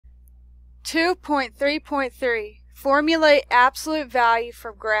2.3.3 Formulate absolute value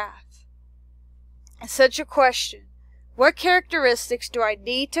from graph. Essential question. What characteristics do I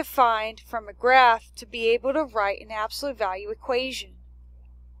need to find from a graph to be able to write an absolute value equation?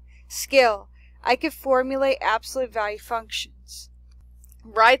 Skill. I can formulate absolute value functions.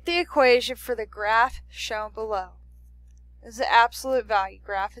 Write the equation for the graph shown below. This is the absolute value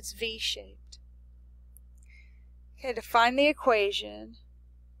graph. It's V-shaped. Okay, to find the equation,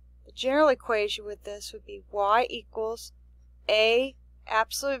 the general equation with this would be y equals a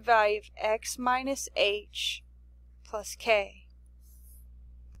absolute value of x minus h plus k,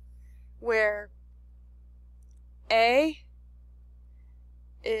 where a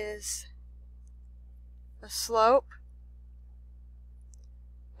is the slope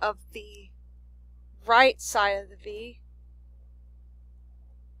of the right side of the V,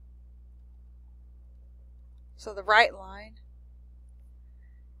 so the right line.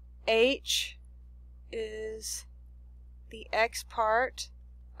 H is the x part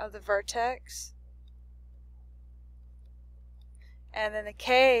of the vertex, and then the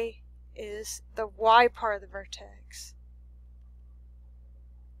k is the y part of the vertex.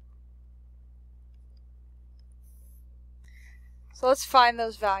 So let's find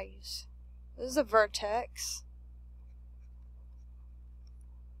those values. This is a vertex.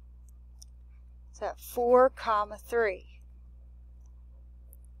 It's at 4, 3.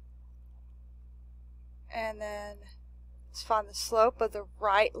 And then let's find the slope of the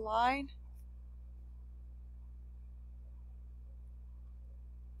right line.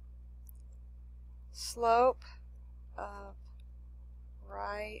 Slope of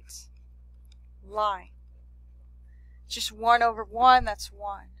right line. Just 1 over 1, that's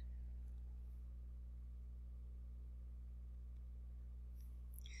 1.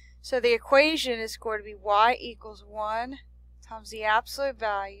 So the equation is going to be y equals 1 times the absolute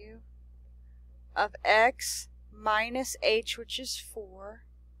value of x minus h, which is 4,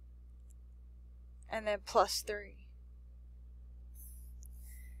 and then plus 3.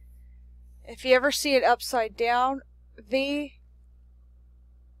 If you ever see it upside down V,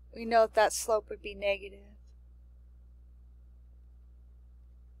 we know that slope would be negative.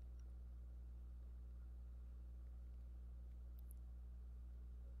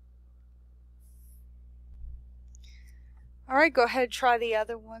 Alright, go ahead and try the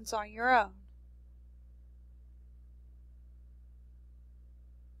other ones on your own.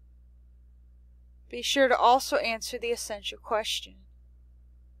 Be sure to also answer the essential question.